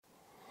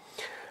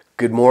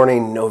Good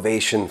morning,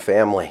 Novation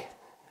family.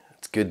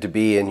 It's good to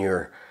be in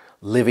your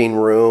living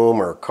room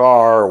or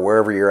car or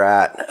wherever you're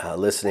at,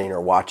 listening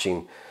or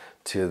watching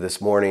to this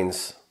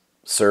morning's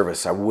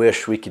service. I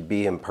wish we could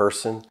be in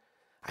person.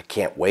 I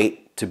can't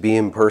wait to be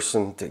in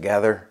person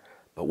together,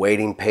 but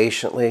waiting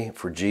patiently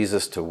for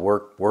Jesus to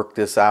work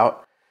this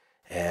out.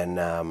 And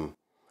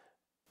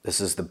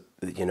this is the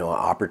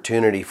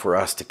opportunity for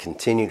us to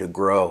continue to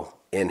grow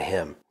in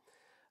Him.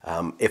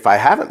 If I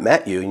haven't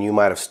met you and you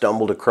might have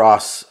stumbled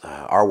across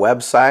our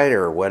website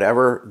or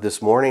whatever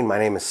this morning, my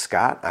name is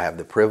Scott. I have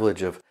the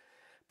privilege of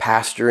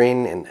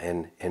pastoring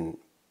and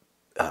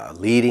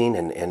leading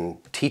and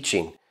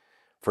teaching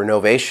for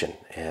Novation.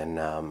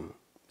 And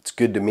it's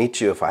good to meet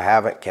you. If I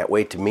haven't, can't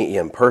wait to meet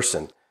you in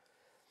person.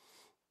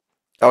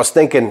 I was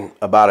thinking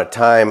about a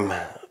time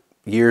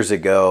years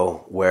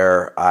ago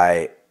where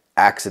I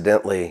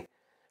accidentally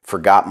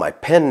forgot my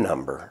PIN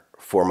number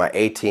for my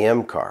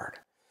ATM card.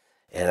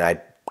 And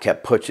I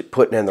kept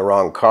putting in the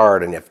wrong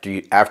card, and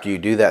after you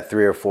do that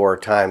 3 or 4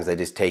 times, they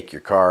just take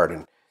your card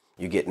and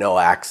you get no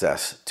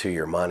access to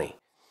your money.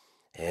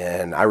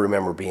 And I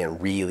remember being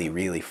really,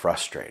 really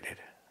frustrated.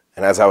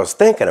 And as I was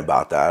thinking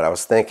about that, I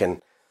was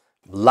thinking,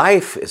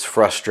 life is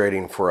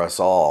frustrating for us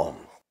all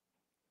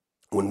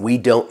when we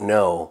don't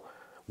know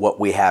what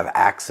we have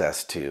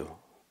access to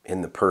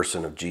in the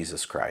person of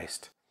Jesus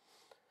Christ.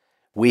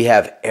 We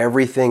have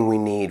everything we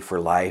need for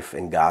life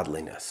and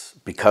godliness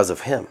because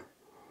of Him.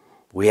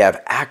 We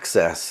have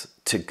access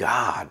to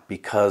God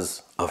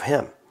because of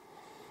Him.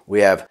 We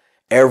have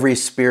every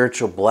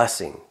spiritual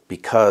blessing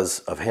because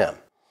of Him.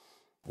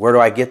 Where do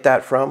I get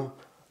that from?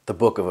 The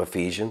book of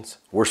Ephesians.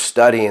 We're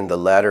studying the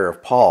letter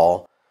of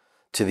Paul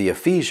to the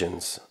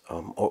Ephesians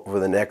over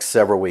the next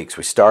several weeks.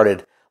 We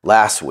started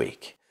last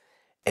week.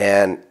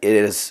 And it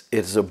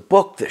is a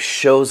book that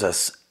shows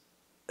us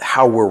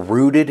how we're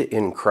rooted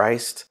in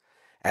Christ.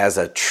 As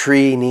a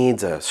tree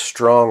needs a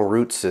strong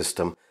root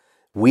system,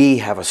 we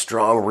have a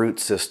strong root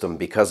system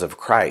because of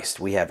Christ.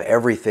 We have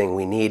everything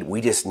we need.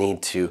 We just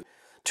need to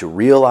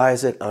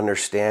realize it,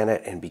 understand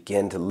it, and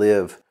begin to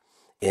live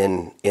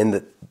in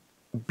the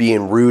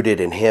being rooted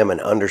in Him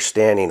and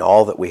understanding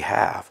all that we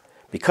have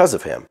because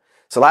of Him.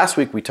 So last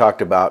week we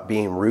talked about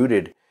being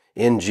rooted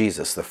in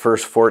Jesus. The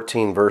first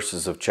 14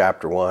 verses of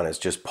chapter 1 is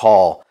just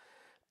Paul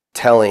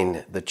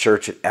telling the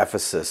church at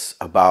Ephesus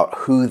about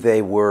who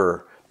they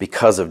were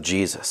because of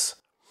Jesus.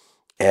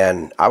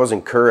 And I was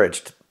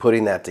encouraged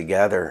putting that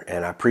together,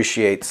 and I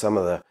appreciate some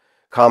of the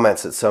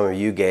comments that some of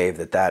you gave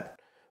that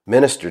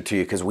ministered to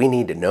you, because we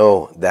need to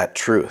know that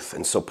truth.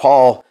 And so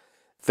Paul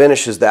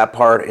finishes that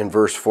part in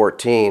verse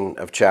 14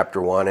 of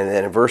chapter 1, and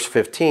then in verse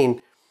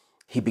 15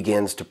 he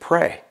begins to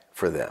pray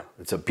for them.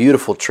 It's a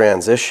beautiful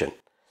transition,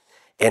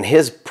 and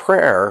his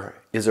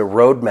prayer is a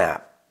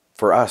roadmap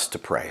for us to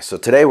pray. So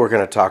today we're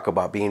going to talk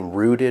about being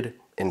rooted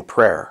in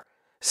prayer,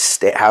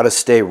 how to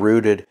stay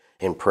rooted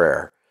in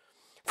prayer.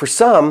 For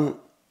some,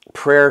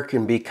 prayer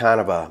can be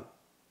kind of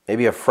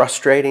maybe a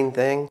frustrating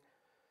thing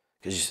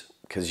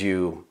because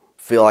you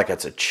feel like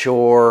it's a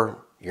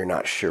chore. You're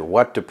not sure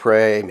what to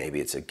pray.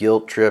 Maybe it's a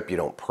guilt trip. You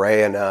don't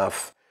pray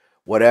enough,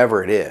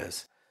 whatever it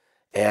is.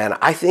 And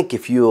I think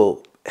if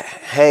you'll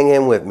hang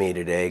in with me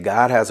today,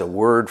 God has a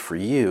word for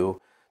you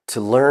to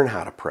learn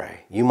how to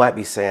pray. You might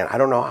be saying, I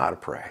don't know how to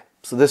pray.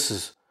 So this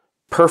is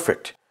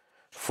perfect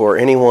for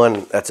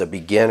anyone that's a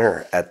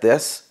beginner at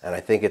this. And I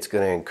think it's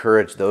going to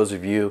encourage those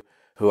of you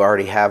who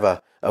already have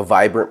a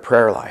vibrant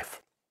prayer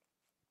life.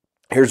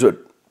 Here's what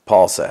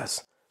Paul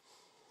says.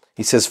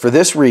 He says, "For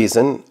this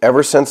reason,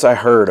 ever since I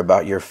heard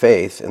about your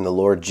faith in the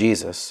Lord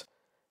Jesus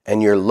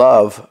and your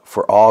love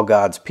for all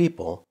God's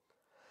people,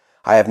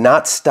 I have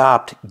not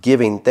stopped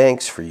giving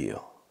thanks for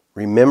you,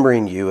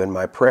 remembering you in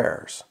my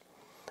prayers.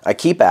 I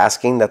keep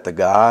asking that the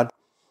God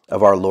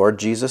of our Lord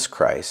Jesus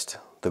Christ,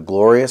 the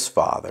glorious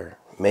Father,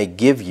 may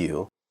give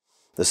you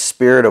the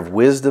spirit of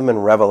wisdom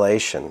and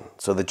revelation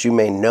so that you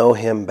may know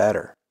Him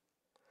better.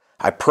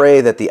 I pray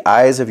that the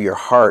eyes of your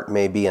heart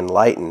may be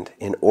enlightened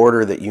in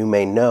order that you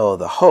may know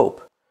the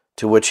hope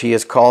to which He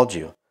has called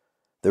you,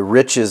 the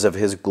riches of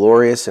His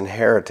glorious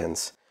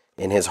inheritance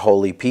in His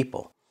holy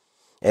people,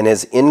 and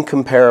His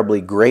incomparably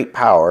great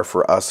power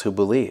for us who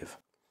believe.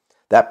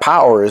 That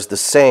power is the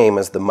same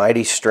as the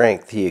mighty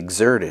strength He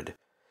exerted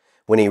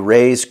when He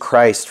raised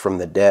Christ from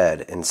the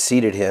dead and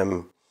seated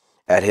Him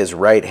at His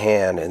right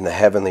hand in the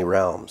heavenly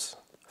realms,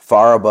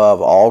 far above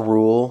all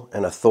rule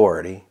and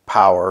authority,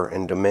 power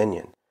and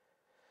dominion,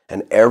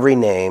 and every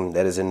name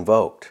that is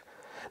invoked,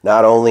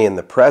 not only in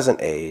the present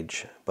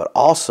age, but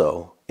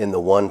also in the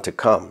one to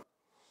come.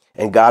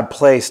 And God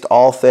placed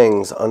all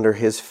things under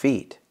His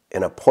feet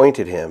and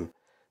appointed Him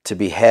to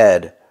be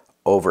head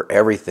over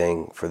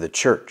everything for the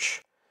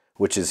church,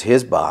 which is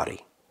His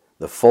body,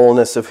 the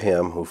fullness of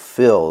Him who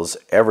fills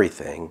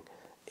everything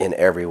in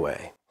every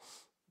way."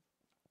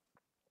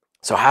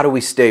 So how do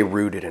we stay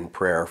rooted in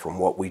prayer from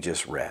what we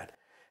just read?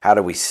 How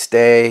do we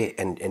stay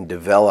and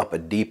develop a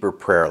deeper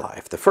prayer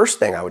life? The first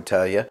thing I would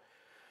tell you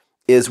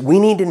is we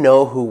need to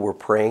know who we're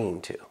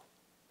praying to.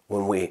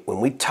 When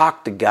we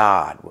talk to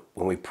God,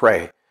 when we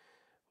pray,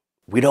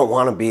 We don't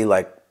want to be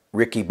like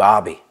Ricky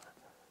Bobby,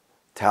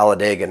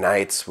 Talladega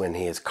Nights, when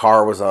his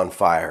car was on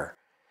fire.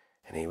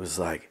 And he was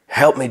like,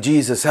 help me,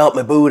 Jesus, help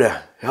me,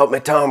 Buddha, help me,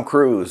 Tom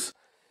Cruise.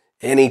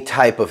 Any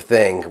type of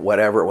thing,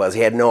 whatever it was.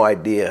 He had no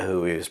idea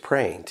who he was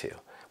praying to.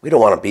 We don't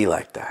want to be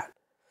like that.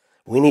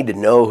 We need to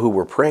know who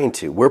we're praying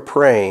to. We're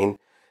praying,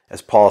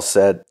 as Paul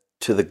said,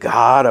 to the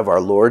God of our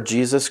Lord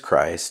Jesus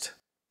Christ,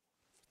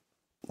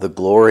 the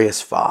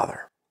glorious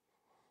Father.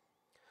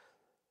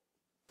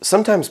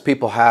 Sometimes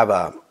people have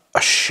a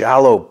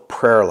shallow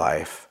prayer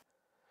life,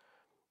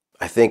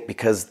 I think,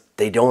 because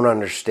they don't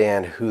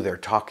understand who they're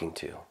talking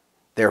to.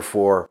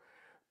 Therefore,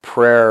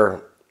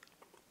 prayer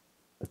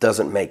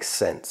doesn't make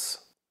sense.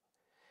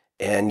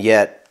 And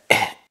yet,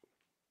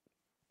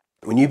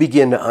 when you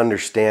begin to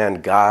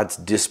understand God's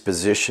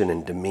disposition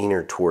and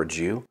demeanor towards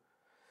you,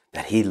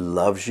 that He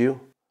loves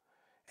you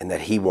and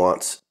that He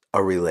wants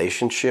a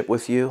relationship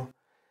with you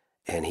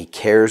and He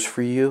cares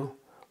for you,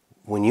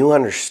 when you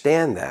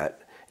understand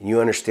that and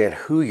you understand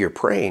who you're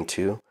praying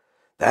to,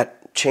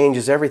 that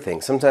changes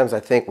everything. Sometimes I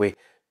think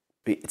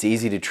it's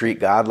easy to treat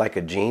God like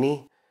a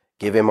genie,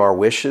 give Him our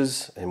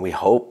wishes, and we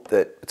hope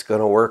that it's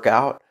going to work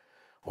out.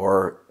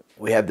 Or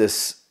we have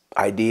this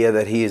idea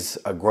that He's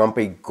a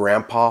grumpy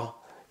grandpa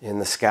in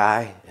the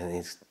sky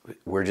and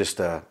we're just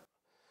a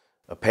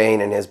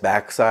pain in His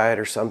backside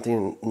or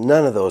something.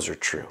 None of those are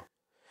true.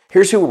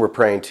 Here's who we're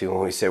praying to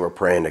when we say we're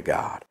praying to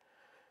God.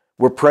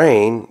 We're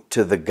praying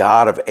to the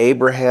God of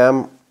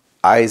Abraham,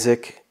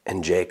 Isaac,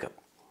 and Jacob.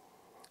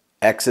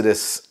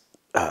 Exodus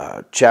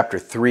chapter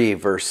 3,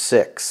 verse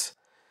 6.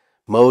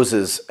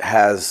 Moses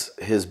has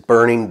his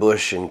burning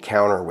bush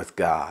encounter with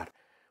God,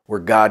 where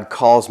God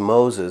calls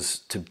Moses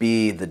to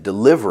be the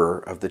deliverer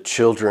of the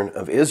children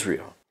of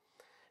Israel.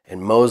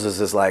 And Moses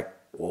is like,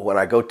 well, when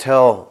I go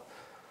tell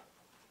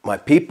my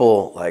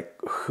people, like,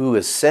 who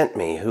has sent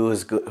me, who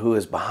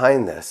is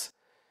behind this,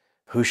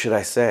 who should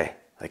I say?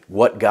 Like,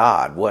 what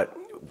God,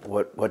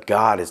 what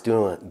God is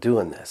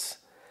doing this?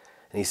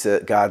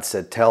 And God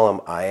said, tell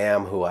him I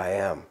am who I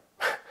am.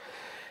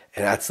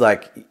 And that's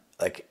like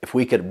if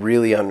we could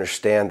really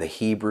understand the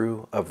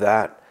Hebrew of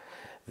that,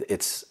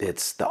 it's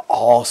the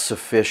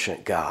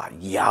all-sufficient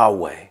God,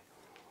 Yahweh,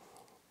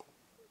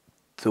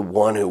 the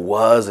one who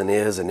was and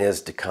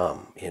is to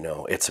come.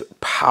 It's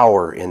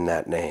power in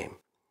that name.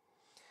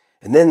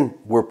 And then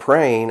we're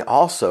praying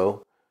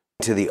also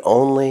to the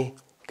only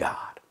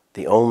God,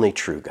 the only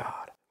true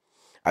God.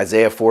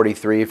 Isaiah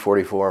 43,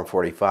 44, and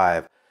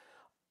 45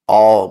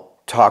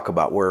 all talk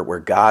about where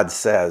God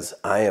says,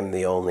 I am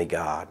the only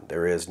God.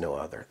 There is no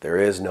other. There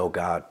is no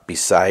God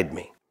beside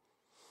me.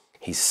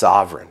 He's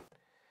sovereign.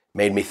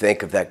 Made me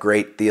think of that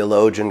great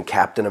theologian,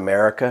 Captain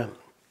America,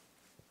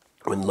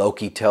 when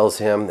Loki tells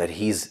him that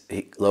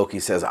Loki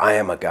says, I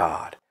am a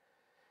god.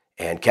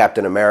 And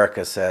Captain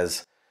America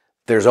says,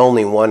 there's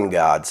only one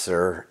God,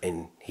 sir,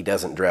 and he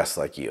doesn't dress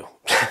like you.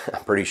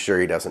 I'm pretty sure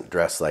he doesn't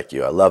dress like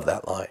you. I love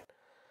that line.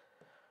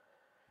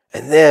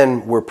 And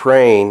then we're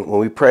praying, when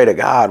we pray to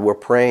God, we're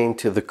praying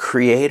to the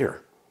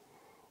Creator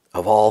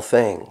of all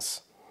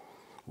things.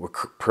 We're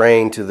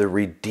praying to the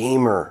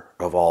Redeemer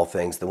of all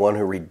things, the one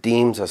who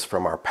redeems us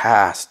from our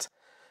past,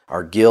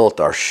 our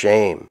guilt, our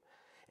shame.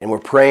 And we're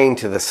praying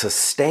to the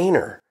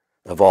Sustainer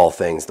of all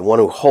things, the one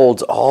who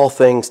holds all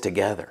things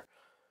together.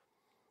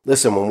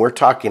 Listen, when we're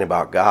talking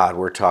about God,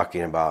 we're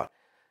talking about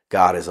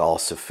God is all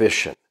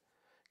sufficient.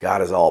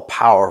 God is all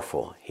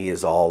powerful. He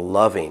is all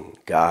loving.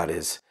 God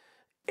is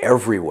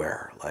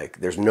everywhere. Like,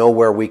 there's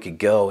nowhere we could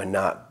go and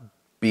not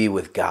be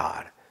with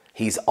God.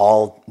 He's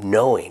all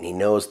knowing. He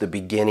knows the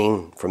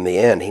beginning from the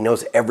end. He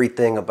knows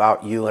everything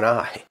about you and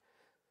I.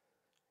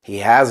 He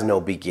has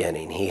no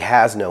beginning. He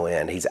has no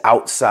end. He's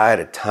outside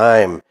of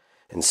time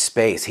and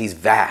space. He's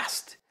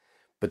vast.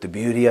 But the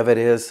beauty of it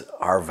is,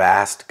 our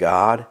vast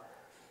God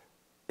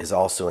is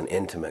also an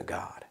intimate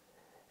God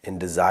and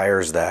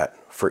desires that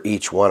for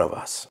each one of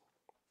us.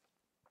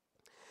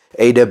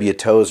 A.W.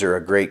 Tozer,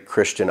 a great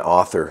Christian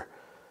author,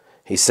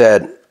 he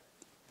said,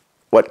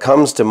 what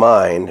comes to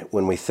mind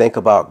when we think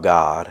about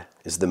God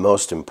is the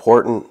most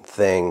important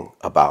thing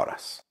about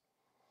us.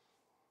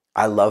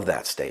 I love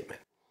that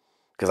statement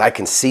because I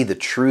can see the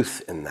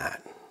truth in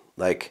that.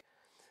 Like,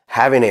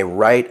 having a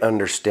right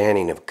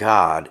understanding of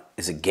God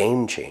is a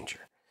game changer.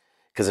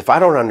 Because if I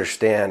don't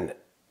understand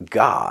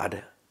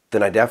God,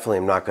 then I definitely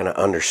am not going to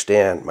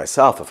understand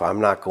myself. If I'm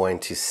not going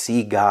to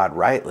see God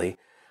rightly,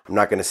 I'm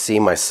not going to see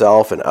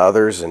myself and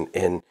others,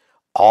 and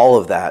all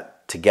of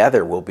that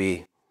together will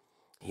be,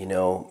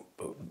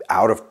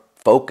 out of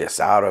focus,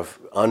 out of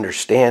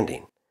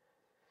understanding.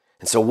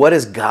 And so what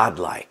is God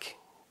like?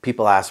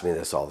 People ask me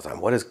this all the time.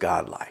 What is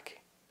God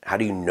like? How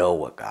do you know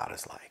what God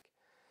is like?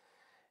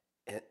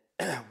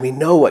 And we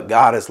know what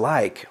God is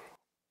like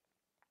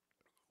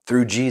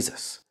through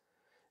Jesus.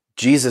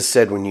 Jesus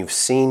said, when you've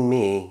seen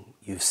me,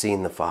 you've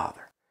seen the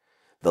Father.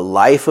 The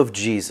life of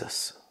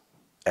Jesus,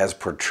 as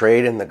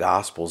portrayed in the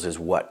Gospels, is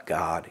what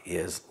God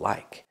is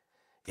like.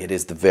 It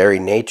is the very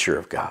nature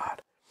of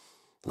God.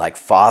 Like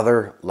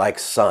Father, like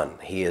Son.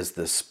 He is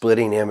the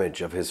splitting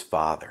image of His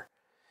Father.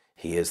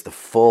 He is the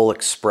full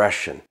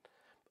expression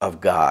of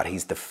God.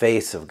 He's the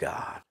face of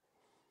God.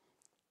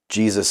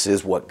 Jesus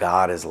is what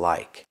God is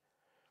like.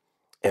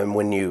 And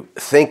when you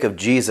think of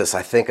Jesus,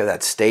 I think of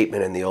that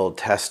statement in the Old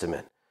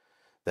Testament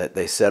that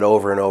they said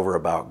over and over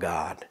about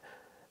God.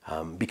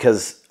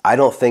 Because I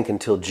don't think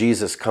until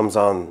Jesus comes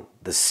on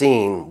the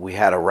scene, we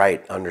had a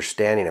right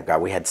understanding of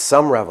God. We had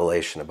some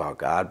revelation about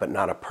God, but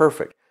not a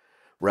perfect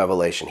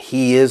revelation.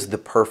 He is the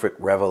perfect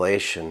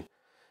revelation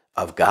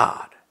of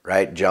God,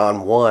 right?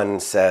 John 1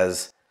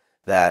 says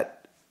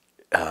that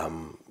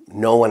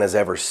no one has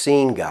ever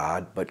seen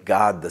God, but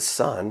God the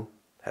Son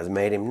has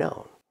made him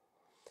known.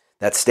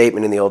 That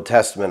statement in the Old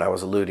Testament I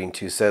was alluding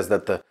to says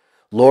that the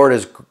Lord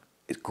is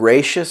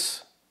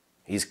gracious,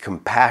 he's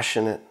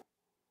compassionate,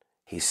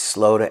 he's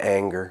slow to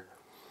anger,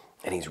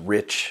 and he's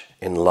rich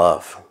in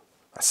love.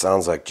 That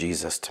sounds like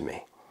Jesus to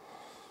me.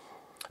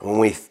 When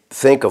we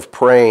think of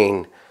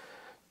praying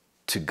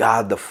to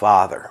God the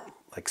Father,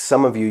 like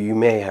some of you, you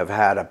may have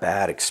had a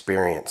bad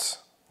experience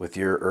with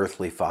your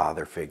earthly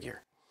father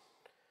figure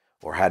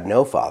or had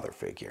no father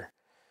figure.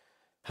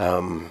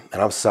 And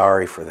I'm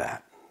sorry for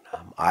that.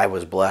 I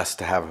was blessed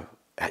to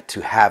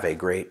have a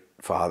great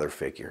father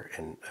figure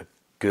and a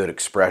good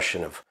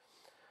expression of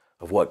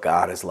what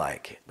God is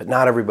like. But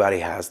not everybody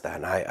has that,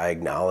 and I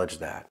acknowledge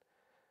that.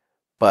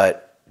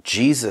 But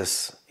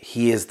Jesus,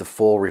 he is the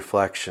full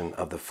reflection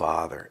of the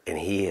Father, and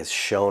he has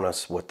shown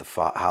us what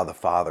how the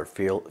Father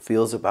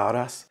feels about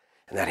us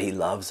and that he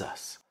loves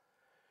us.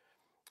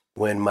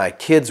 When my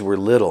kids were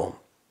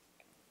little,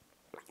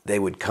 they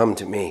would come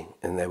to me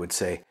and they would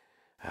say,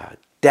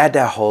 Dad,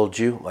 hold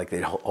you. Like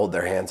they'd hold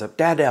their hands up.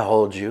 Dad,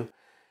 hold you.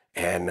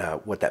 And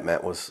what that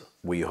meant was,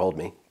 will you hold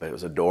me? But it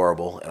was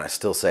adorable, and I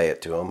still say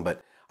it to them.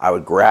 But I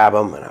would grab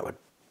them and I would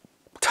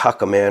tuck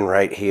them in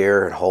right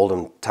here and hold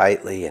them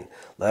tightly and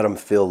let them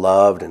feel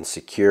loved and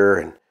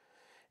secure.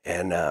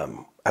 And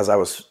as I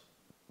was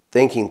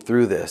thinking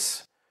through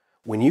this,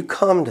 when you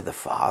come to the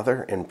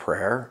Father in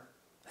prayer,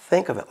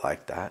 think of it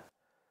like that.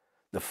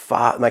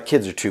 My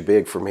kids are too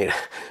big for me to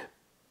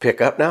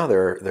pick up now.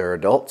 They're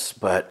adults,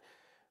 but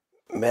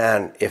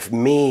man, if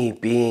me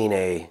being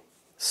a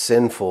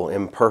sinful,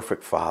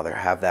 imperfect father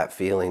have that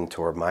feeling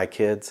toward my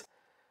kids,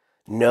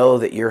 know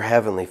that your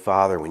Heavenly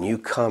Father, when you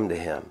come to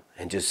him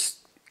and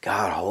just,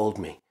 God, hold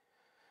me.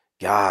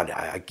 God,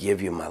 I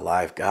give you my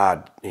life.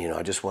 God,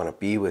 I just want to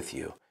be with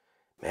you.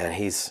 Man,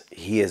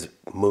 he is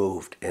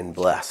moved and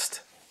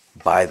blessed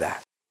by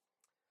that.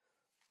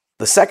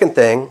 The second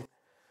thing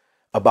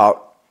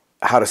about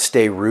how to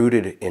stay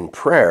rooted in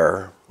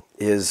prayer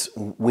is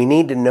we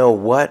need to know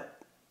what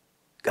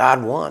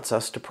God wants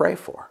us to pray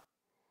for.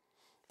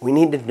 We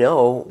need to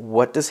know,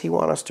 what does he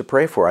want us to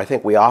pray for? I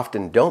think we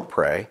often don't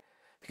pray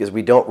because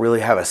we don't really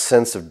have a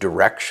sense of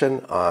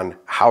direction on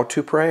how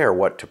to pray or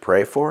what to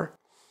pray for.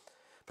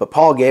 But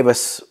Paul gave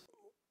us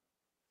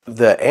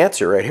the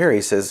answer right here.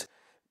 He says,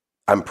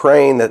 I'm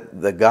praying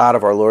that the God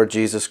of our Lord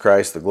Jesus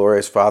Christ, the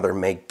glorious Father,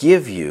 may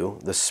give you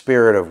the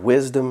spirit of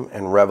wisdom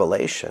and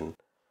revelation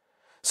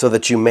so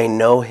that you may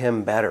know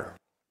him better.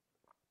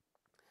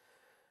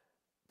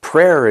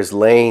 Prayer is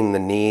laying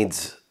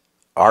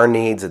our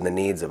needs and the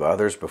needs of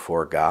others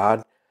before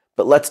God,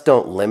 but let's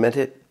don't limit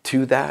it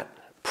to that.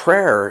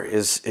 Prayer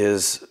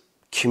is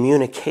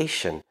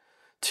communication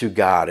to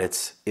God.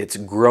 It's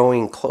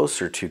growing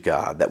closer to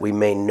God that we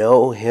may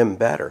know him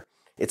better.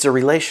 It's a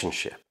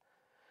relationship,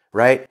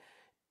 right?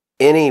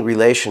 Any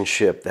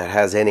relationship that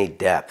has any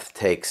depth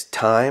takes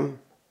time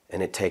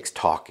and it takes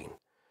talking,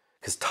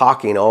 because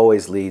talking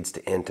always leads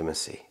to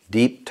intimacy,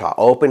 deep talk,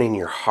 opening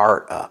your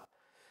heart up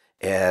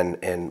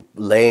and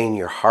laying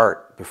your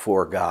heart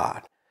before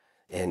God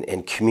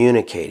and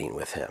communicating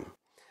with him.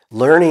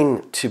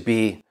 Learning to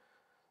be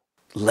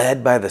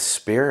led by the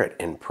Spirit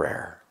in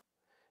prayer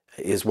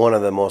is one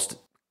of the most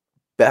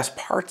best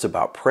parts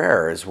about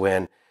prayer, is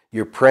when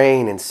you're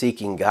praying and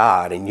seeking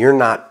God and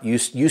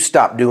you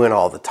stop doing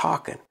all the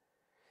talking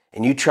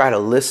and you try to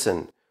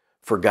listen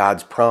for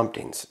God's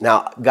promptings.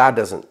 Now, God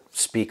doesn't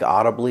speak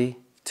audibly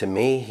to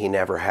me. He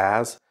never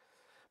has.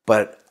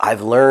 But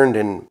I've learned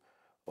in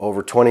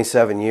over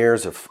 27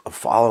 years of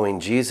following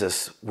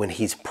Jesus when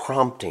he's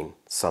prompting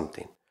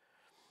something.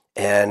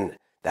 And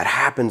that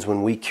happens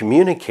when we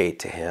communicate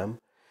to him,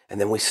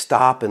 and then we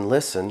stop and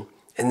listen,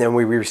 and then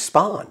we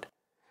respond.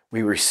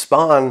 We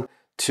respond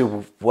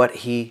to what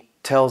he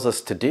tells us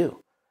to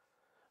do.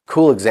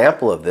 Cool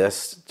example of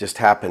this just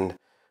happened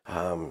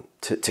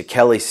to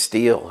Kelly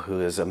Steele, who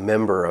is a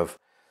member of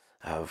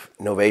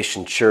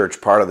Novation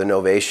Church, part of the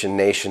Novation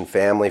Nation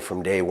family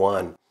from day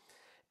one.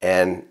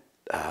 And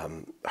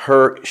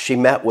she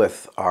met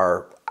with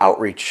our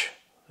outreach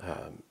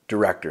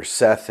directors,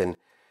 Seth and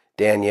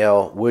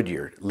Danielle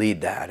Woodyard,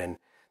 lead that. And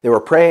they were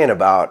praying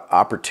about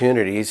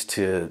opportunities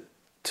to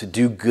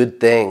do good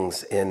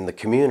things in the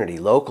community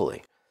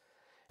locally.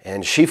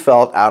 And she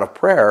felt out of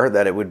prayer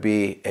that it would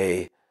be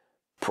a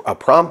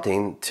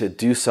prompting to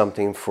do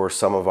something for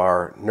some of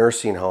our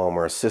nursing home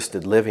or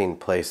assisted living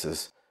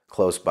places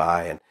close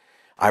by. And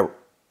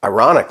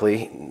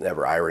ironically,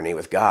 never irony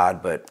with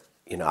God, but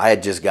I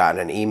had just gotten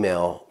an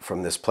email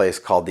from this place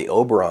called the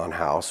Oberon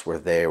House, where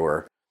they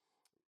were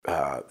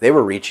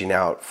reaching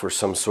out for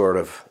some sort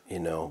of,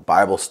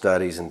 Bible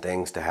studies and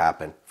things to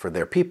happen for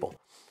their people.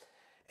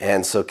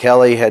 And so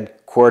Kelly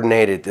had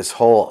coordinated this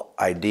whole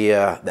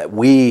idea that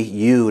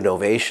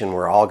Novation,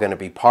 were all going to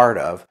be part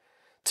of,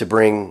 to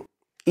bring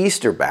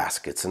Easter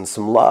baskets and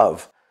some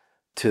love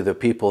to the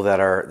people that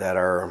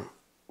are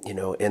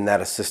in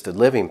that assisted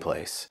living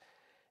place.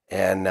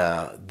 And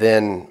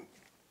then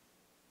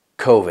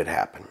COVID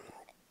happened.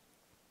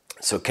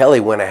 So Kelly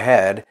went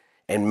ahead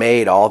and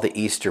made all the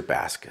Easter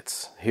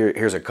baskets.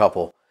 Here's a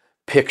couple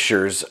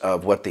pictures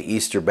of what the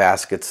Easter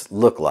baskets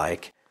look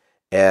like,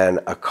 and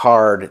a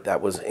card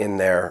that was in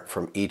there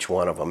from each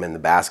one of them. And the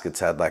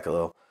baskets had like a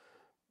little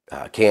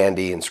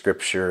candy and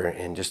scripture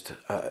and just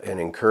an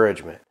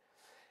encouragement.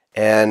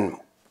 And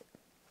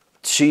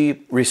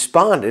she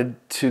responded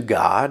to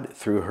God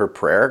through her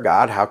prayer.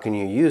 God, how can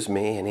you use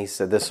me? And he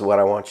said, this is what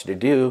I want you to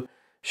do.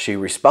 She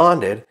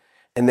responded.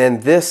 And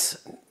then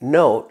this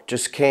note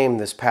just came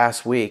this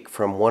past week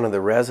from one of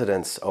the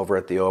residents over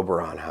at the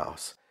Oberon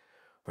House,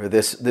 where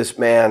this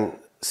man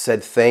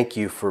said, thank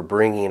you for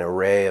bringing a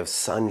ray of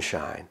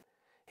sunshine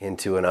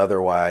into an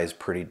otherwise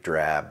pretty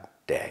drab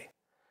day.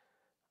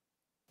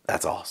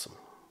 That's awesome.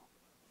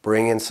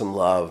 Bringing some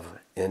love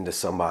into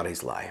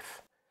somebody's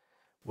life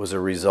was a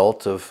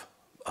result of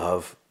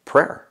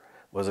prayer,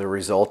 was a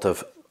result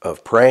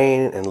of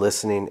praying and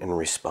listening and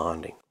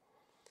responding.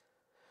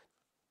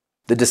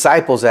 The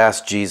disciples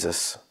asked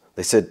Jesus,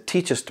 they said,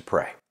 teach us to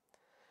pray.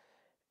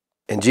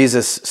 And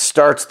Jesus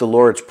starts the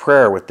Lord's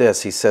Prayer with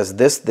this. He says,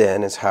 this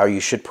then is how you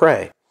should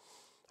pray.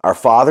 Our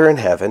Father in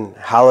heaven,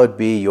 hallowed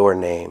be your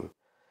name.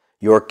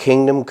 Your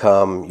kingdom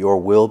come, your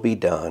will be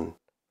done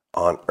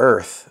on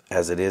earth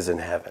as it is in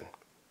heaven.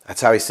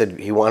 That's how he said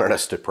he wanted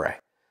us to pray.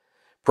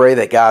 Pray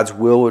that God's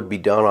will would be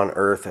done on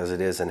earth as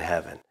it is in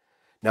heaven.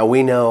 Now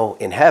we know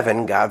in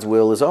heaven, God's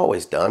will is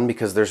always done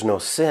because there's no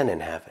sin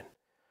in heaven.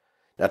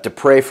 Now to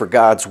pray for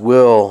God's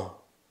will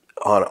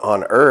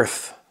on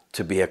earth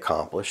to be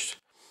accomplished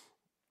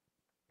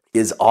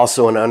is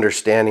also an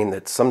understanding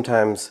that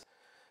sometimes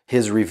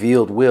his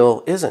revealed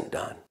will isn't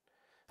done.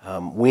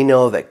 We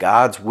know that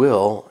God's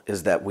will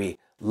is that we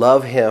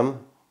love him,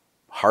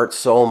 heart,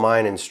 soul,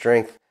 mind, and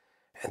strength,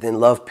 and then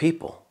love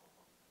people.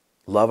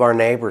 Love our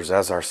neighbors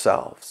as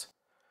ourselves.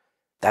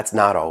 That's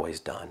not always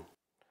done.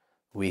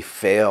 We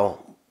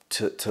fail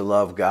to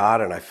love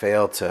God, and I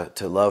fail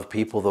to love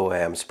people the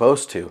way I'm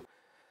supposed to.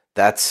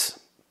 That's,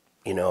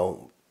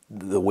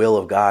 the will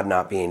of God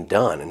not being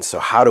done. And so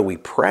how do we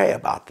pray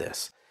about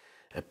this?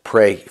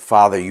 Pray,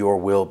 Father, your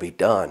will be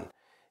done.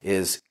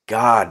 Is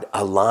God,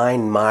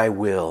 align my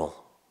will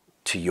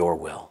to your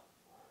will.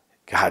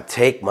 God,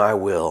 take my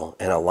will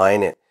and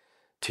align it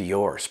to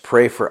yours.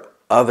 Pray for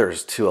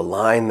others to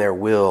align their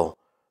will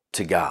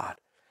to God.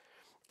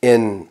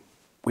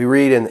 We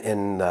read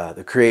in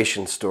the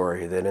creation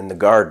story that in the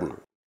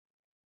garden,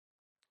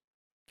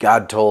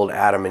 God told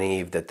Adam and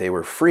Eve that they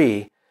were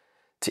free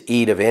to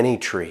eat of any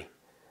tree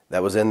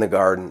that was in the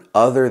garden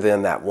other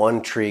than that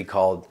one tree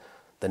called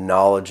the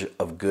knowledge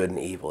of good and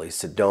evil. He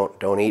said,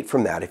 don't eat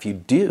from that. If you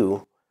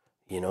do,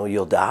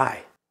 you'll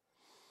die.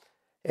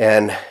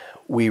 And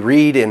we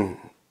read in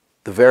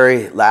the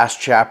very last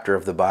chapter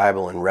of the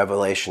Bible, in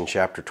Revelation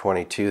chapter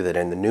 22, that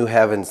in the new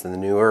heavens and the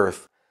new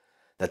earth,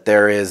 that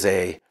there is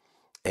the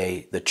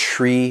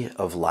tree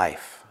of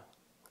life.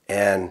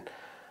 And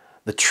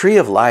the tree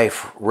of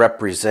life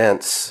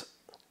represents,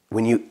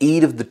 when you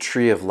eat of the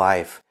tree of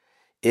life,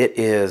 it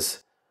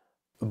is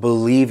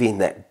believing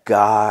that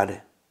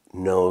God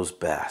knows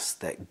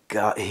best, that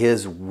God,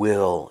 his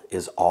will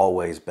is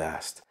always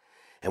best.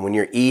 And when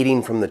you're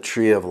eating from the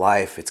tree of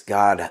life, it's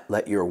God,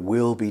 let your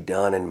will be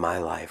done in my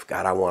life.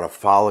 God, I want to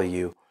follow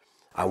you.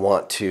 I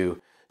want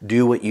to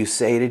do what you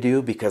say to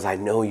do because I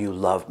know you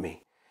love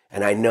me.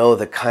 And I know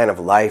the kind of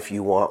life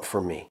you want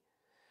for me.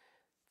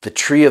 The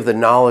tree of the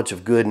knowledge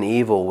of good and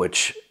evil,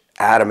 which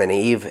Adam and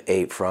Eve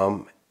ate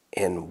from,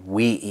 and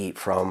we eat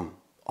from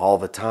all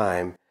the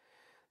time,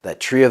 that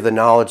tree of the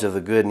knowledge of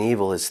the good and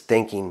evil is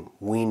thinking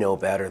we know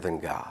better than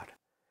God.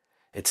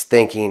 It's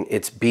thinking,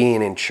 it's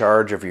being in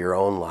charge of your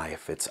own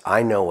life. It's,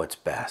 I know what's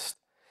best.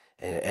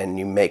 And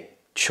you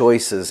make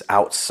choices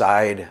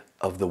outside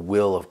of the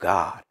will of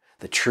God.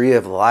 The tree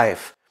of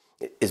life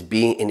is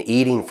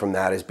eating from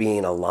that is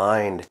being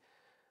aligned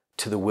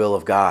to the will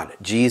of God.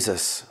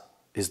 Jesus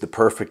is the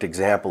perfect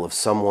example of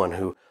someone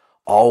who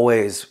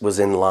always was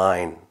in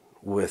line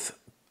with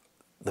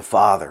the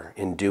Father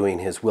in doing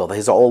his will.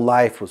 His whole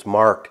life was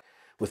marked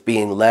with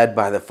being led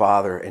by the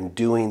Father and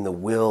doing the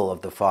will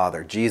of the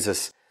Father.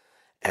 Jesus,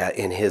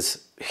 in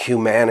his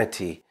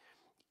humanity,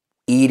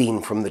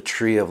 eating from the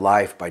tree of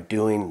life by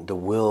doing the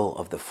will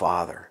of the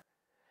Father.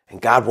 And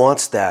God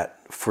wants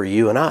that for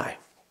you and I.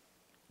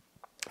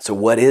 So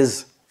what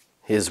is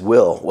his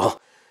will?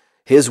 Well,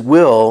 his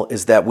will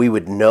is that we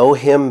would know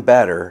him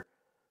better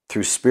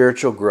through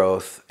spiritual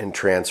growth and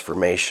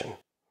transformation.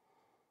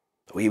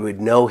 We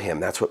would know him.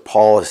 That's what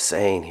Paul is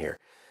saying here.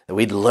 That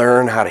we'd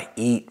learn how to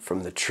eat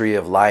from the tree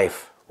of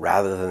life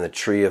rather than the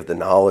tree of the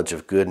knowledge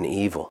of good and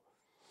evil,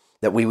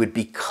 that we would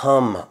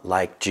become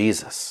like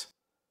Jesus.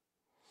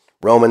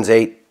 Romans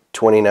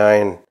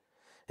 8:29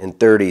 and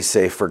 30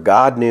 say, "For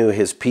God knew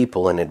his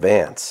people in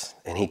advance,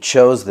 and he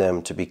chose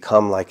them to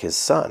become like his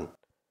Son,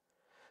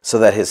 so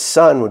that his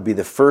Son would be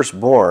the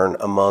firstborn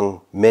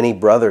among many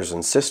brothers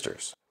and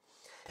sisters.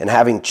 And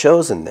having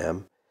chosen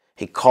them,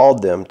 he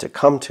called them to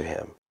come to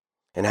him.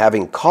 And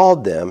having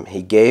called them,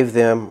 he gave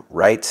them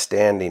right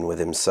standing with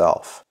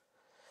himself.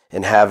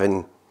 And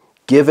having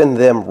given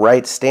them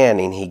right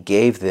standing, he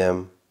gave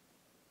them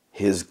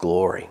his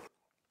glory."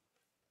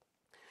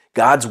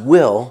 God's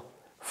will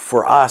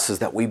for us is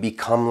that we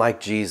become like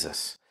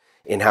Jesus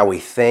in how we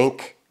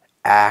think,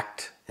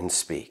 act, and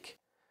speak.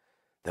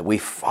 That we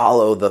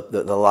follow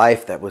the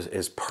life that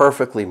is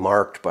perfectly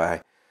marked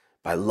by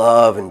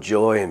love and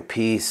joy and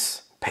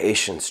peace,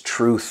 patience,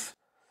 truth.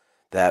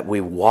 That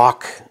we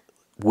walk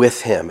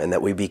with him and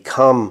that we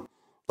become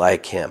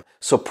like him.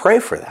 So pray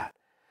for that.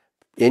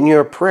 In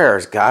your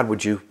prayers, God,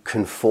 would you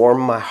conform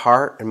my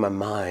heart and my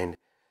mind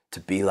to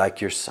be like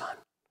your Son?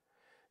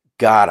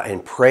 God,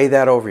 and pray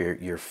that over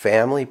your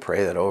family,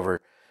 pray that over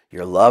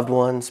your loved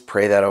ones,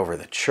 pray that over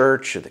the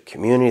church or the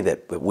community,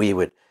 that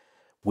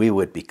we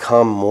would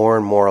become more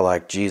and more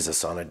like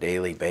Jesus on a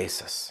daily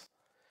basis.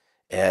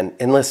 And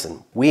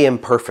listen, we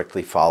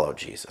imperfectly follow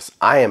Jesus.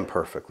 I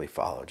imperfectly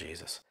follow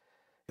Jesus.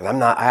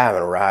 And I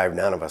haven't arrived,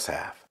 none of us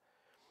have.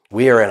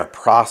 We are in a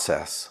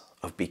process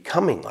of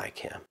becoming like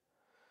him.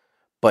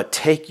 But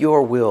take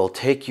your will,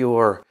 take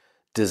your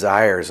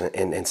desires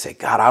and say,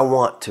 God, I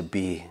want to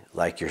be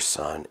like your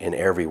Son in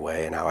every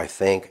way in how I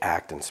think,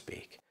 act, and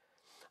speak.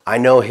 I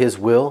know his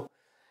will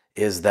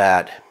is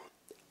that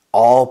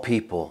all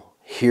people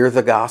hear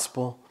the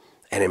gospel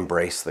and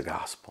embrace the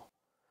gospel.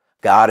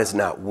 God is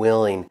not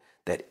willing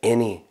that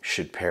any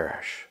should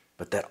perish,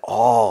 but that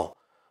all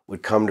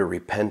would come to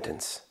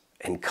repentance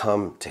and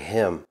come to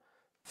him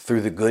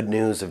through the good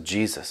news of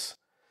Jesus.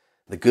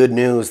 The good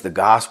news, the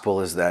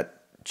gospel, is that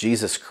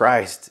Jesus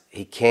Christ,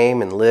 he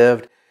came and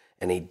lived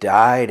and he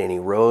died and he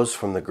rose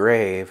from the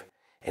grave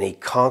and he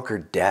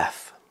conquered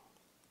death.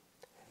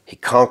 He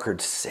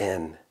conquered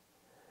sin.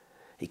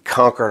 He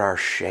conquered our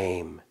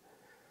shame.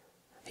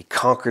 He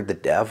conquered the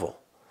devil.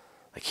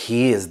 Like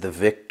he is the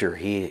victor.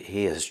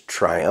 He is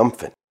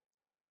triumphant.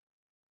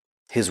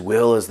 His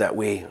will is that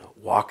we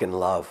walk in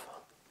love.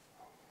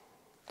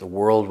 The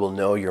world will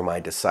know you're my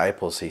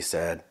disciples, he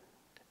said,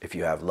 if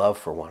you have love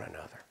for one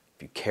another,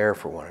 if you care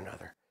for one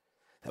another,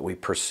 that we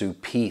pursue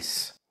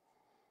peace.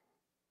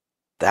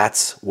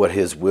 That's what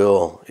his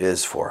will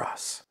is for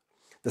us.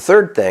 The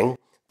third thing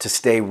to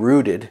stay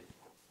rooted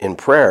in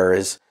prayer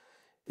is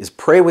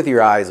pray with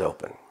your eyes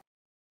open.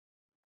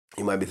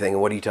 You might be thinking,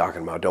 what are you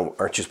talking about?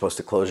 Aren't you supposed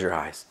to close your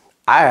eyes?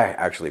 I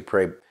actually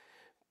pray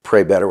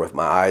better with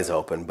my eyes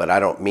open, but I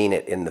don't mean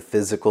it in the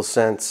physical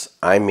sense.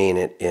 I mean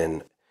it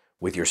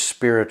with your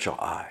spiritual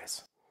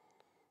eyes,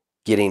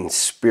 getting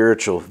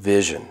spiritual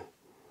vision.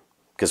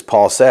 Because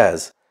Paul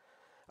says,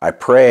 I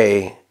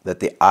pray that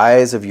the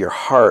eyes of your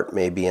heart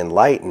may be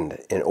enlightened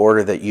in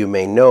order that you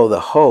may know the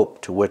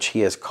hope to which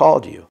he has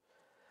called you,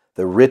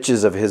 the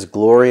riches of his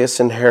glorious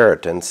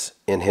inheritance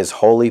in his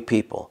holy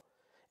people,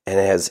 and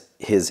as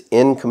his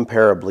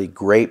incomparably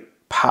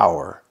great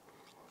power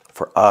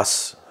for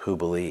us who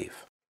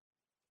believe.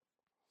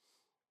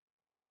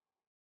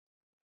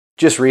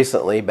 Just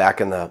recently, back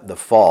in the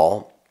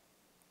fall,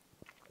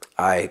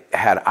 I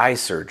had eye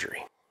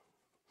surgery.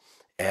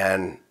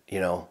 And,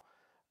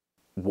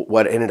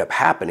 what ended up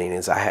happening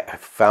is I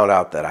found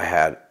out that I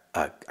had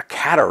a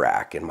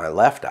cataract in my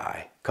left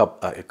eye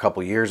a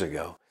couple years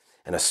ago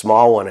and a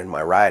small one in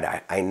my right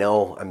eye. I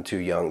know I'm too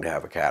young to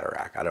have a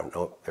cataract. I don't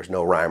know. There's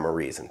no rhyme or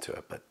reason to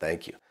it, but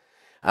thank you.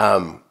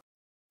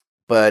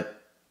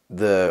 But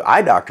the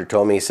eye doctor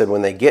told me, he said,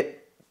 when they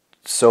get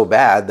so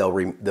bad, they'll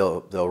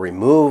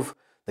remove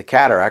the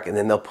cataract and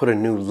then they'll put a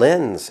new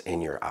lens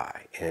in your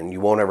eye and you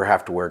won't ever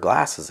have to wear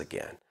glasses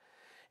again.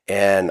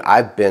 And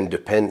I've been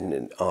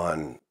dependent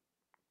on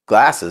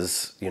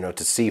glasses,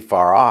 to see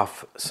far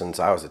off since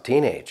I was a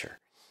teenager.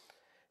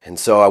 And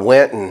so I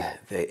went and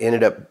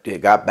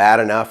it got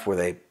bad enough where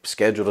they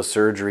scheduled a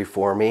surgery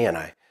for me. And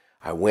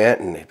I went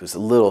and it was a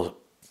little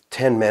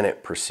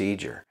 10-minute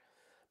procedure.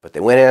 But they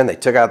went in, they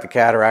took out the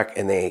cataract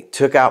and they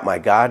took out my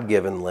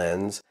God-given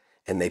lens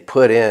and they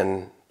put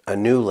in a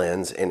new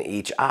lens in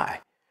each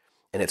eye.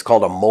 And it's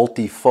called a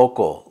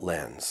multifocal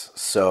lens.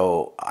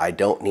 So I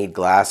don't need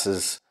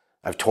glasses.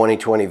 I have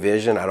 20/20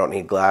 vision. I don't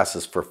need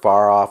glasses for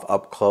far off,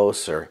 up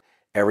close, or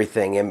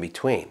everything in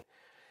between.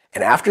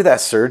 And after that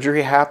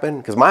surgery happened,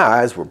 because my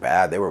eyes were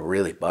bad, they were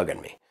really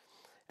bugging me.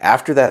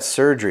 After that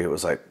surgery, it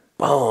was like,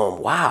 boom,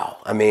 wow.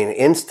 I mean,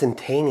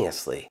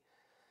 instantaneously,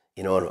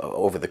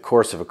 over the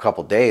course of a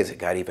couple days, it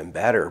got even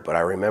better. But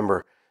I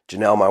remember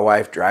Janelle, my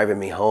wife, driving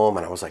me home,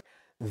 and I was like,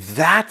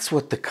 that's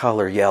what the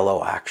color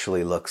yellow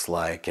actually looks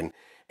like. And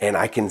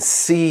I can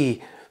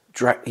see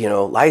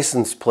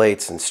license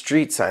plates and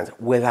street signs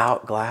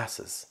without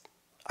glasses.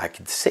 I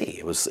could see.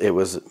 It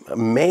was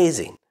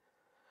amazing.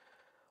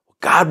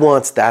 God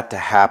wants that to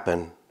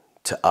happen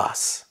to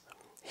us.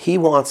 He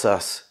wants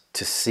us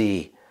to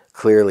see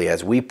clearly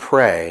as we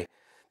pray,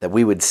 that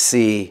we would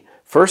see,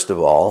 first of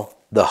all,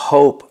 the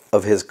hope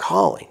of his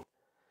calling.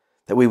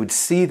 That we would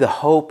see the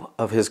hope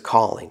of his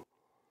calling.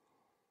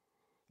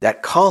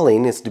 That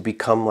calling is to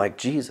become like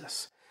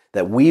Jesus.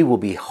 That we will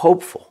be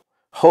hopeful.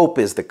 Hope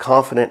is the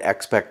confident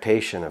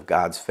expectation of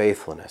God's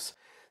faithfulness.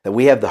 That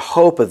we have the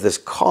hope of this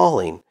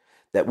calling,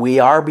 that we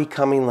are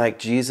becoming like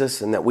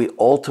Jesus and that we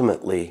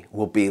ultimately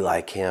will be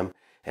like him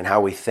in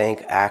how we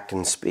think, act,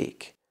 and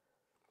speak.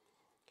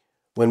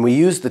 When we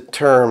use the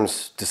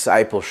terms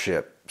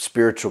discipleship,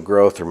 spiritual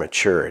growth, or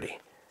maturity,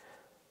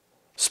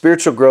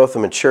 spiritual growth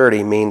and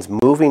maturity means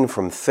moving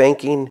from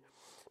thinking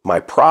my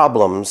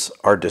problems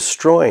are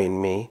destroying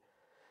me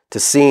to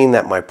seeing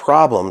that my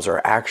problems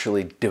are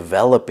actually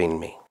developing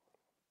me.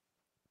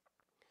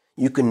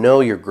 You can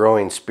know you're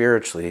growing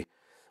spiritually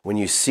when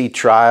you see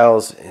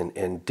trials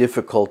and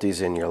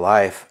difficulties in your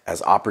life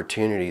as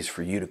opportunities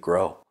for you to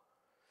grow.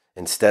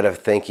 Instead of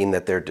thinking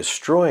that they're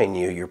destroying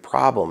you, your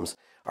problems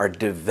are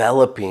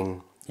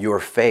developing your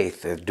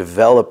faith, they're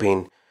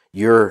developing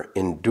your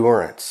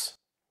endurance.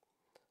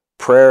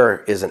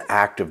 Prayer is an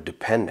act of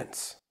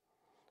dependence.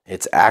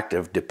 It's act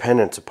of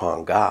dependence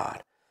upon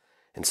God.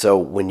 And so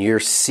when you're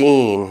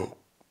seeing,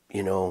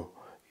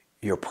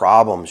 your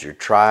problems, your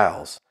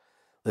trials,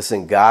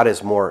 listen, God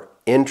is more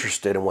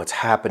interested in what's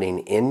happening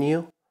in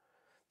you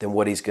than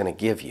what he's going to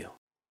give you.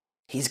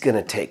 He's going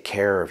to take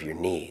care of your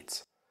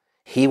needs.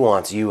 He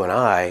wants you and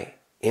I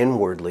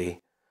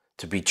inwardly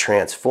to be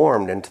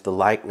transformed into the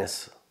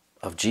likeness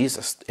of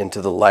Jesus,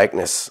 into the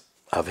likeness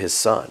of his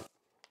Son.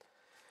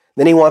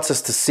 Then he wants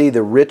us to see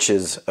the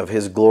riches of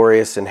his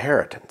glorious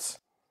inheritance.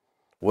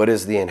 What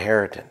is the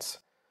inheritance?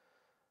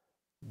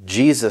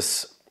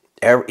 Jesus,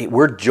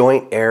 we're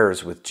joint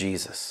heirs with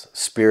Jesus,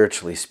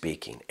 spiritually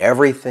speaking.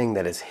 Everything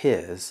that is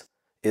his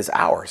is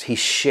ours. He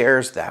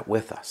shares that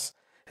with us.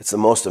 It's the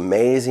most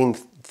amazing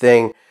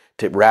thing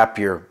to wrap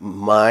your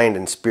mind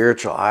and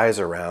spiritual eyes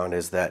around,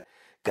 is that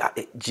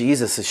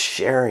Jesus is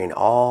sharing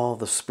all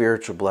the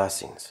spiritual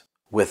blessings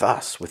with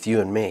us, with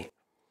you and me.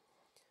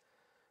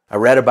 I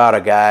read about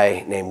a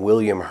guy named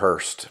William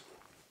Hearst,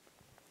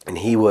 and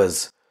he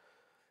was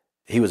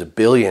a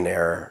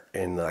billionaire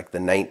in like the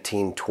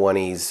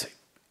 1920s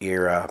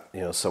era,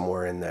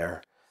 somewhere in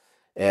there.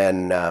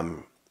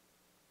 And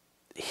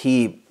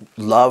he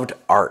loved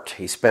art.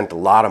 He spent a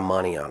lot of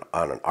money on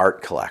an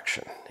art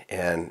collection.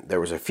 And there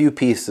was a few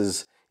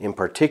pieces in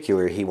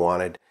particular he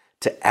wanted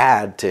to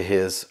add to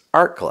his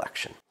art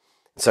collection.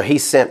 So he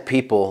sent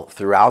people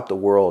throughout the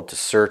world to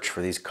search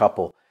for these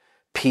couple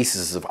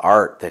pieces of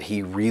art that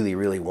he really,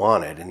 really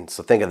wanted. And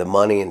so think of the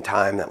money and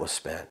time that was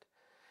spent.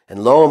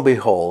 And lo and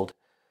behold,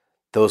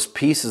 those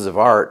pieces of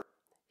art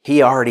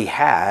he already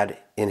had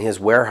in his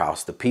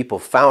warehouse. The people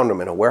found them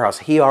in a warehouse.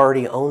 He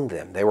already owned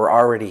them. They were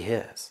already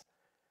his.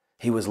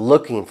 He was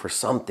looking for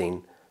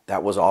something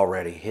that was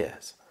already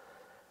his.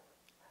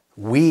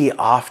 We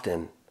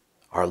often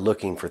are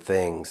looking for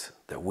things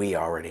that we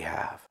already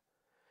have.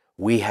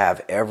 We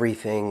have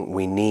everything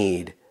we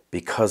need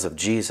because of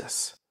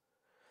Jesus.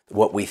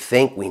 What we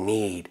think we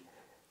need,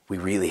 we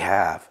really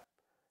have.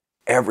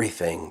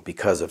 Everything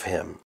because of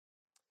him.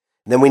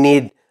 Then we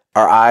need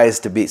our eyes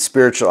to be,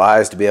 spiritual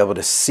eyes, to be able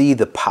to see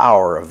the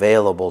power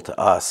available to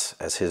us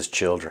as his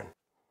children.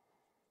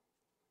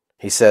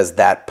 He says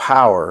that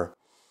power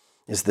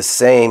is the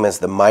same as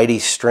the mighty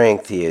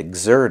strength he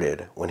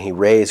exerted when he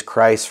raised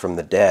Christ from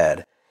the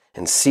dead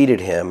and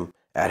seated him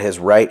at his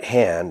right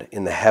hand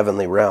in the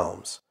heavenly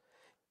realms.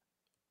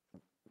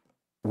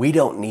 We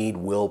don't need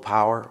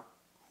willpower.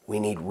 We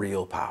need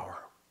real power.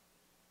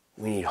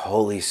 We need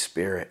Holy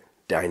Spirit,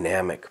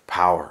 dynamic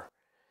power.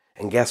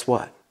 And guess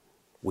what?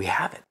 We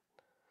have it.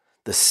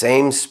 The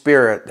same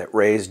Spirit that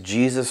raised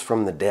Jesus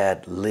from the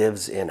dead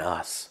lives in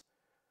us.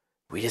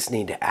 We just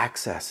need to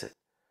access it.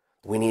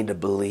 We need to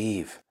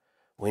believe.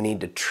 We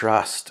need to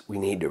trust. We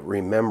need to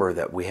remember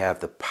that we have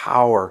the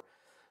power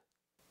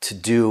to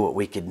do what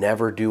we could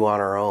never do on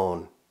our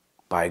own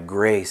by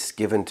grace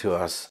given to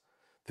us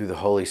through the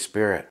Holy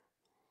Spirit.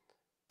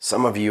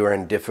 Some of you are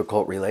in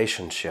difficult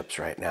relationships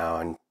right now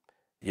and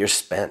you're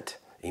spent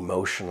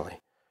emotionally.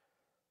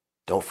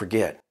 Don't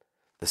forget,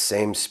 the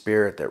same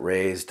Spirit that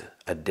raised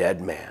a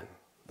dead man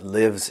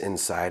lives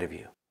inside of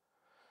you.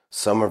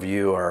 Some of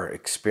you are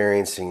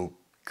experiencing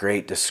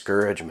great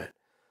discouragement.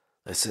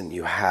 Listen,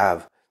 you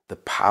have the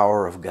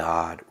power of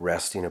God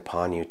resting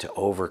upon you to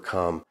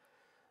overcome,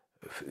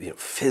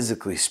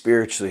 physically,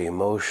 spiritually,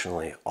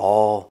 emotionally,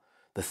 all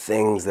the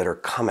things that are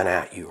coming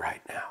at you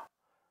right now.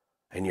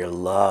 And you're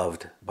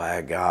loved by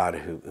a God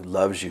who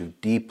loves you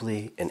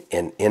deeply and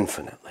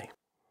infinitely.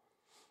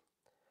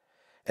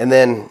 And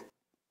then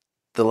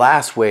the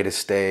last way to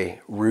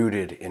stay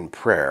rooted in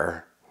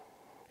prayer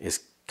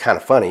is kind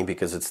of funny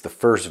because it's the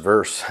first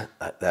verse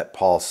that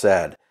Paul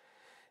said.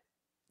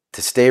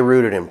 To stay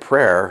rooted in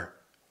prayer,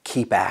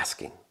 keep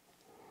asking.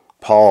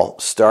 Paul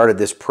started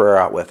this prayer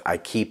out with, I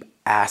keep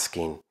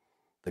asking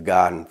the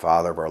God and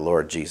Father of our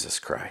Lord Jesus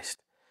Christ.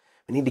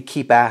 We need to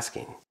keep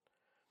asking.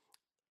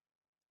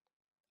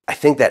 I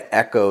think that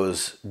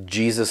echoes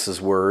Jesus'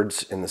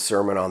 words in the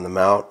Sermon on the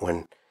Mount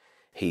when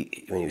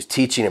he was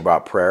teaching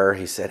about prayer.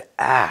 He said,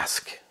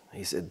 ask.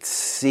 He said,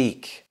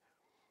 seek,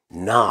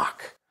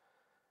 knock.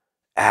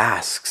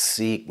 Ask,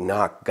 seek,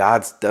 knock.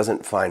 God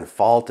doesn't find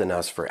fault in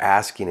us for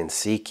asking and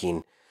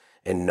seeking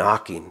and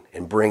knocking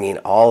and bringing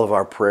all of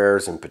our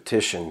prayers and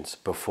petitions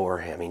before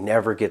him. He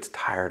never gets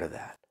tired of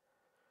that.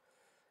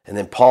 And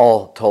then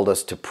Paul told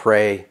us to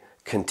pray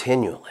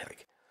continually,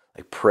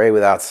 like pray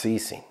without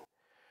ceasing.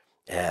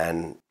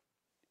 And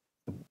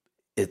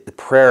the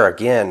prayer,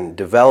 again,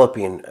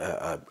 developing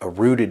a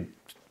rooted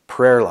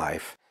prayer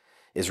life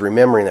is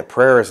remembering that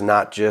prayer is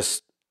not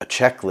just a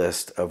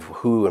checklist of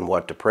who and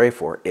what to pray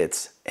for.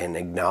 It's an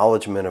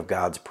acknowledgement of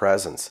God's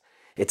presence.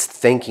 It's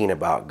thinking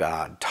about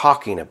God,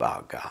 talking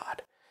about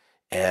God,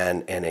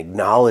 and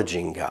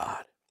acknowledging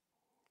God.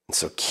 And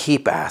so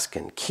keep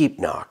asking, keep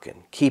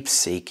knocking, keep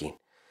seeking.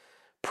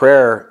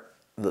 Prayer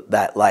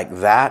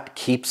that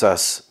keeps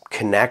us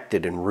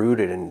connected and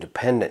rooted and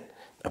dependent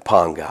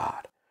upon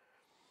God.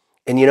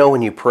 And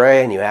when you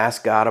pray and you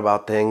ask God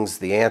about things,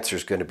 the answer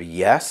is going to be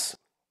yes.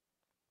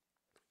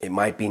 It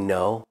might be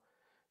no.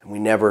 And we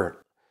never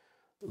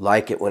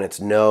like it when it's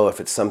no, if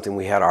it's something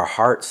we had our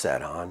heart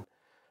set on.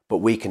 But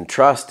we can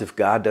trust if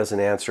God doesn't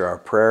answer our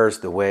prayers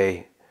the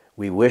way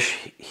we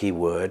wish he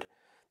would,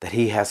 that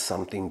he has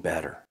something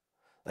better.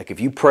 Like if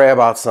you pray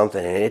about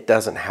something and it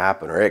doesn't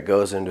happen or it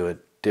goes into a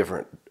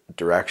different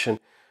direction,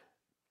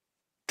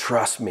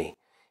 trust me,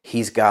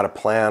 he's got a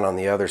plan on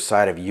the other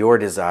side of your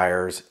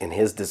desires, and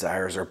his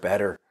desires are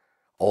better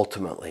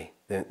ultimately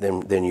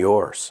than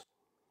yours.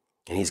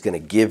 And he's going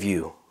to give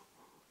you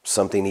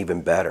something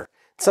even better.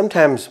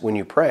 Sometimes when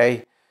you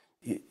pray,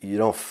 you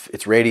don't.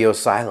 It's radio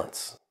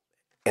silence.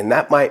 And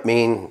that might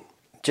mean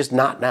just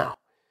not now.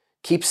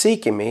 Keep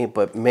seeking me,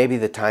 but maybe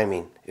the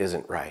timing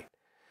isn't right.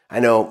 I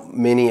know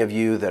many of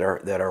you that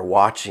are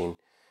watching,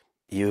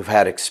 you've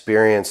had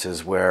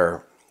experiences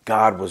where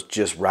God was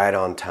just right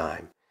on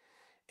time.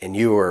 And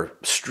you were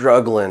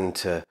struggling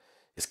to,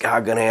 is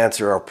God going to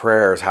answer our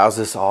prayers? How's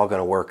this all going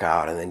to work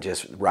out? And then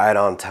just right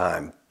on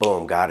time,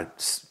 boom, God,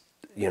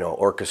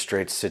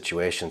 orchestrates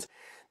situations.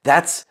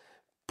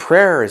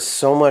 Prayer is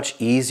so much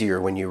easier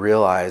when you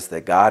realize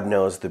that God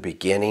knows the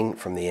beginning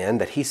from the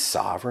end, that he's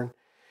sovereign,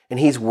 and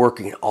he's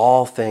working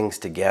all things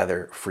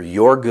together for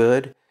your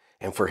good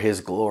and for his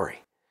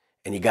glory.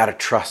 And you got to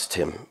trust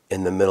him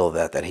in the middle of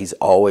that he's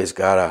always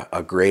got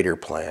a greater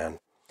plan.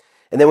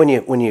 And then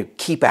when you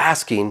keep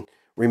asking,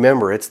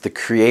 remember, it's the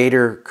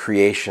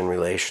creator-creation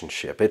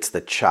relationship. It's the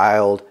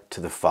child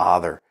to the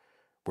Father.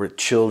 We're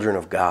children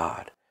of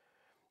God.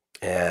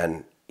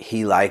 And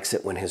he likes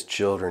it when his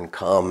children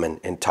come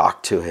and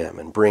talk to him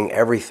and bring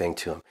everything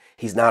to him.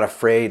 He's not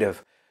afraid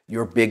of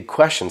your big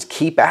questions.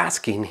 Keep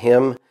asking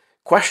him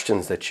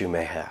questions that you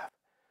may have.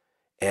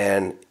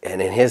 And in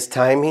his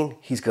timing,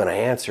 he's going to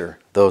answer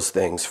those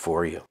things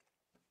for you.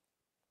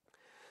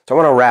 So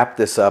I want to wrap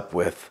this up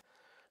with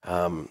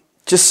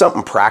just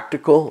something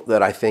practical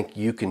that I think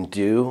you can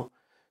do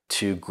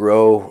to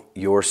grow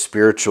your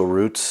spiritual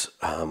roots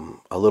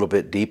a little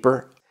bit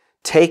deeper.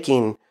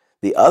 Taking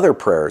the other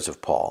prayers of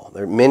Paul.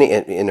 There are many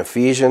in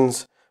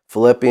Ephesians,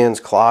 Philippians,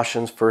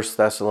 Colossians, 1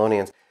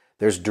 Thessalonians.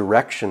 There's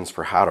directions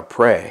for how to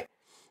pray.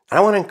 And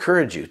I want to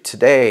encourage you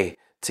today,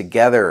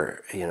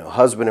 together,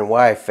 husband and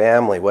wife,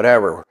 family,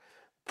 whatever,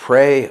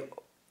 pray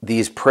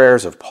these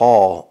prayers of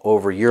Paul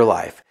over your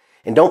life.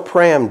 And don't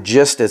pray them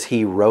just as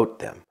he wrote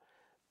them.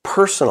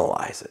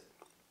 Personalize it.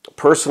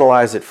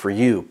 Personalize it for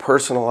you.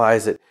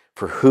 Personalize it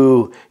for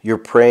who you're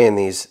praying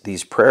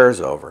these prayers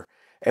over.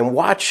 And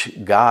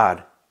watch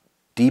God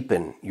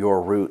deepen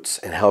your roots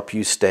and help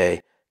you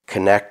stay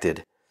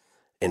connected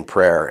in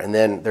prayer. And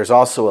then there's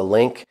also a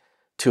link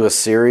to a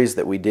series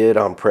that we did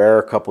on prayer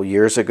a couple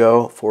years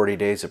ago, 40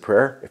 Days of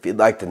Prayer. If you'd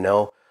like to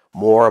know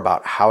more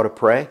about how to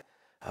pray,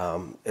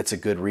 it's a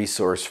good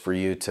resource for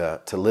you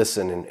to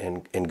listen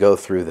and go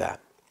through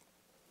that.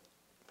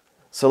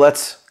 So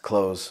let's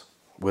close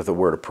with a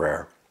word of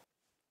prayer.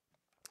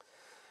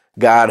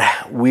 God,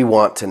 we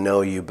want to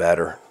know you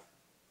better.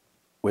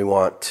 We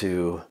want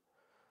to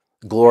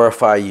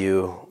glorify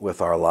you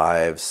with our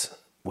lives.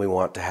 We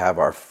want to have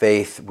our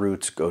faith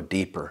roots go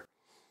deeper.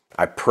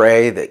 I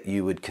pray that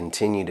you would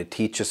continue to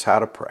teach us how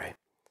to pray,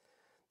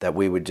 that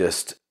we would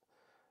just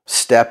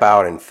step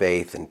out in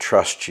faith and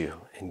trust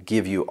you and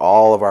give you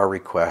all of our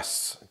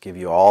requests, give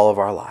you all of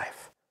our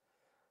life.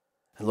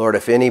 And Lord,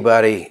 if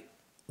anybody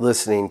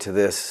listening to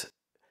this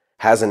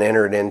hasn't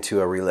entered into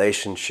a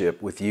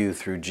relationship with you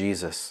through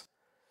Jesus,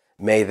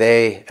 may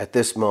they at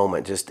this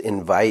moment just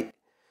invite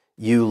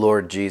you,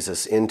 Lord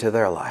Jesus, into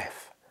their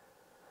life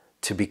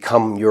to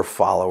become your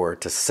follower,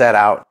 to set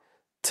out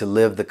to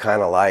live the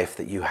kind of life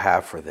that you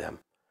have for them.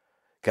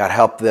 God,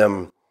 help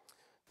them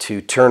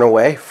to turn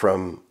away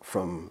from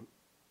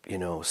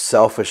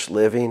selfish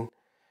living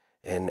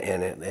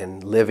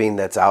and living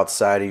that's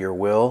outside of your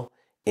will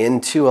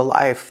into a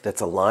life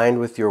that's aligned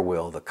with your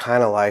will, the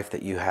kind of life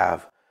that you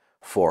have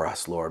for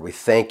us, Lord. We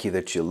thank you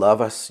that you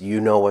love us. You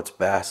know what's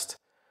best.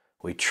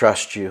 We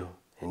trust you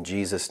in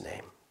Jesus'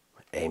 name.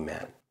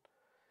 Amen.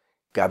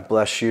 God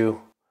bless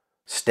you.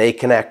 Stay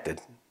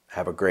connected.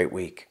 Have a great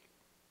week.